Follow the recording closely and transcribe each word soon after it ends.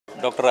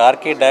Dr.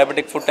 RK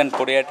Diabetic Foot and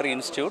Podiatry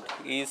Institute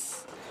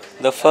is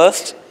the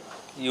first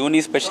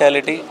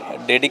uni-speciality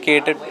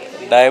dedicated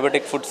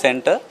diabetic foot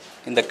center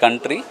in the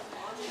country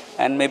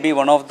and maybe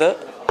one of the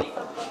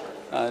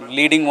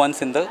leading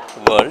ones in the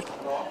world.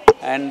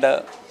 And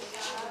a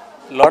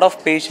lot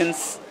of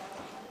patients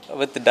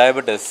with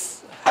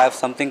diabetes have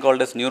something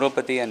called as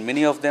neuropathy, and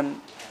many of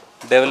them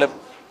develop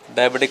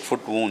diabetic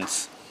foot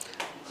wounds.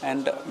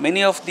 And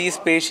many of these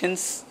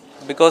patients,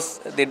 because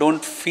they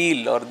don't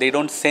feel or they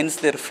don't sense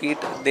their feet,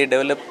 they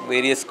develop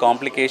various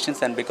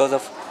complications, and because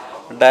of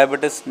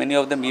diabetes, many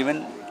of them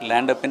even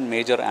land up in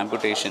major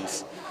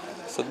amputations.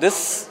 So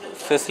this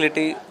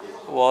facility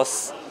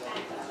was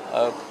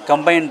a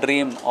combined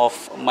dream of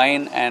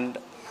mine and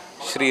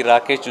Shri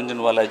Rakesh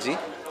Jhunjhunwala ji,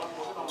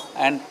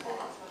 and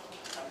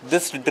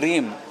this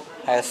dream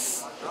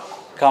has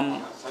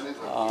come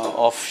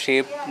of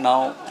shape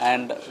now,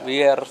 and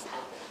we are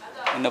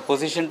in a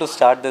position to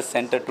start this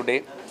center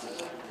today.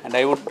 And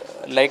I would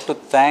like to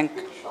thank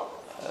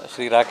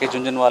Shri Rakesh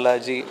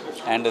Jhunjunwala ji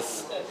and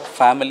his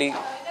family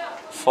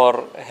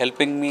for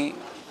helping me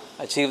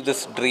achieve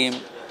this dream,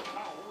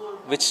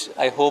 which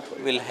I hope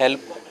will help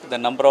the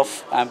number of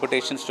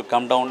amputations to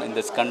come down in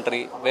this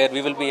country, where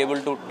we will be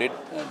able to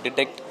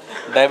detect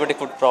diabetic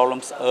foot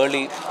problems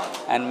early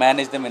and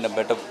manage them in a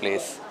better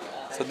place.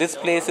 So this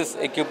place is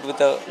equipped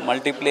with a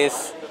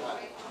multi-place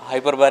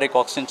hyperbaric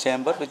oxygen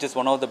chamber, which is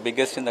one of the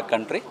biggest in the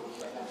country.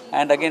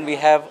 And again, we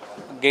have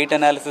gait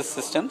analysis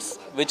systems,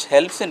 which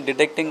helps in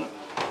detecting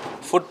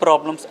foot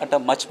problems at a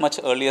much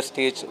earlier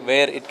stage,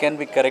 where it can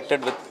be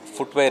corrected with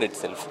footwear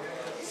itself.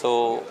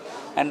 So,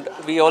 and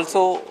we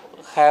also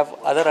have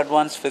other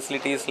advanced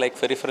facilities like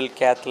peripheral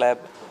cath lab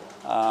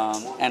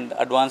and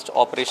advanced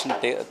operation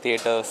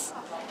theaters.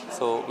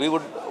 So we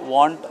would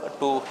want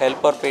to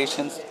help our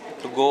patients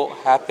to go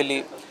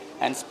happily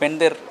and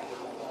spend their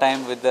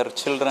time with their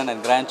children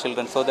and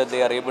grandchildren, so that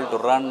they are able to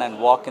run and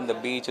walk in the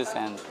beaches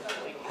and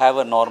have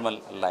a normal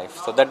life.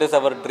 So that is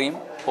our dream.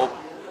 Hope,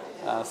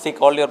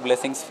 seek all your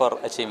blessings for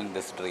achieving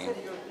this dream.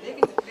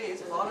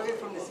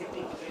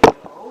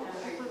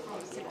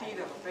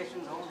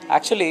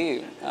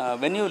 Actually,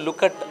 when you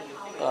look at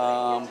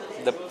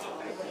the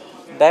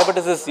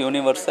diabetes is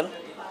universal.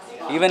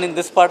 Even in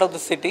this part of the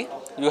city,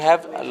 you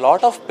have a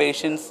lot of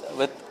patients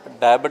with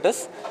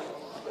diabetes.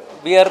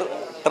 We are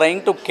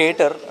trying to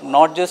cater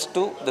not just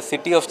to the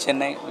city of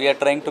Chennai, we are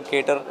trying to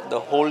cater the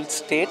whole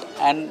state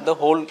and the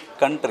whole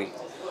country.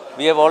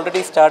 We have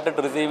already started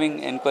receiving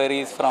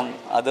inquiries from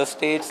other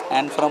states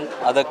and from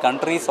other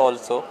countries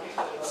also.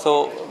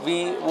 So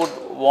we would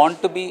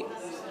want to be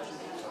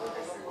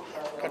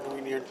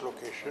convenient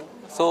location.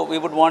 So we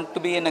would want to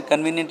be in a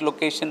convenient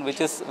location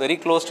which is very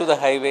close to the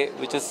highway,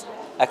 which is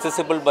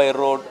accessible by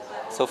road.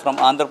 So from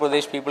Andhra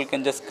Pradesh, people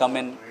can just come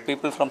in.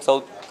 People from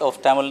south of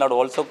Tamil Nadu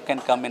also can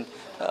come in.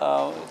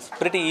 It's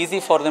pretty easy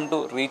for them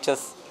to reach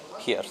us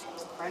here.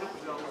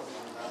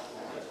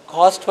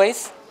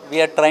 Cost-wise, we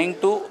are trying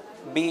to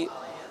be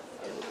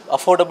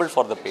affordable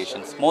for the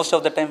patients. Most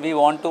of the time, we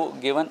want to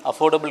give an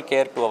affordable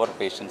care to our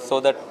patients so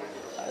that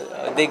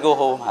they go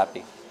home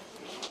happy.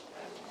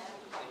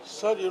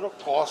 Sir,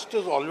 cost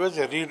is always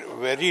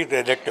very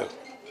relative.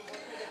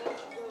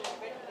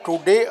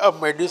 Today, a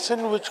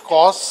medicine which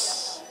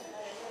costs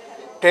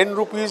 10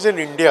 rupees in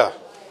India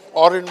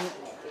or in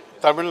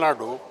Tamil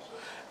Nadu,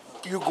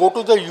 you go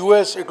to the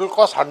US, it will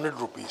cost 100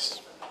 rupees.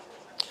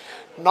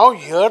 Now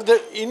here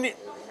in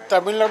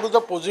Tamil Nadu,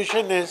 the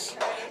position is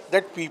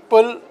that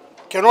people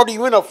cannot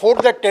even afford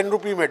that 10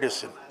 rupee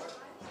medicine.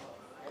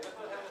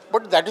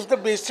 But that is the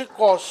basic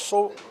cost.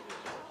 So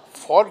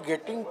for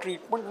getting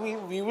treatment,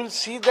 we will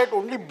see that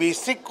only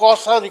basic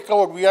costs are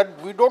recovered.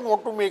 We don't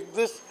want to make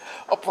this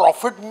a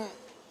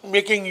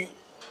profit-making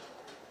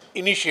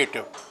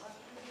initiative.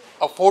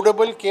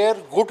 Affordable care,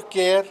 good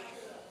care,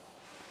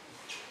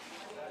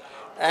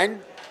 and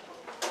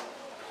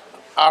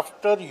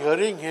after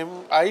hearing him,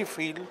 I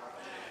feel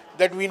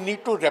that we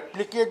need to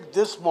replicate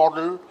this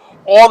model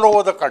all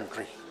over the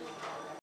country.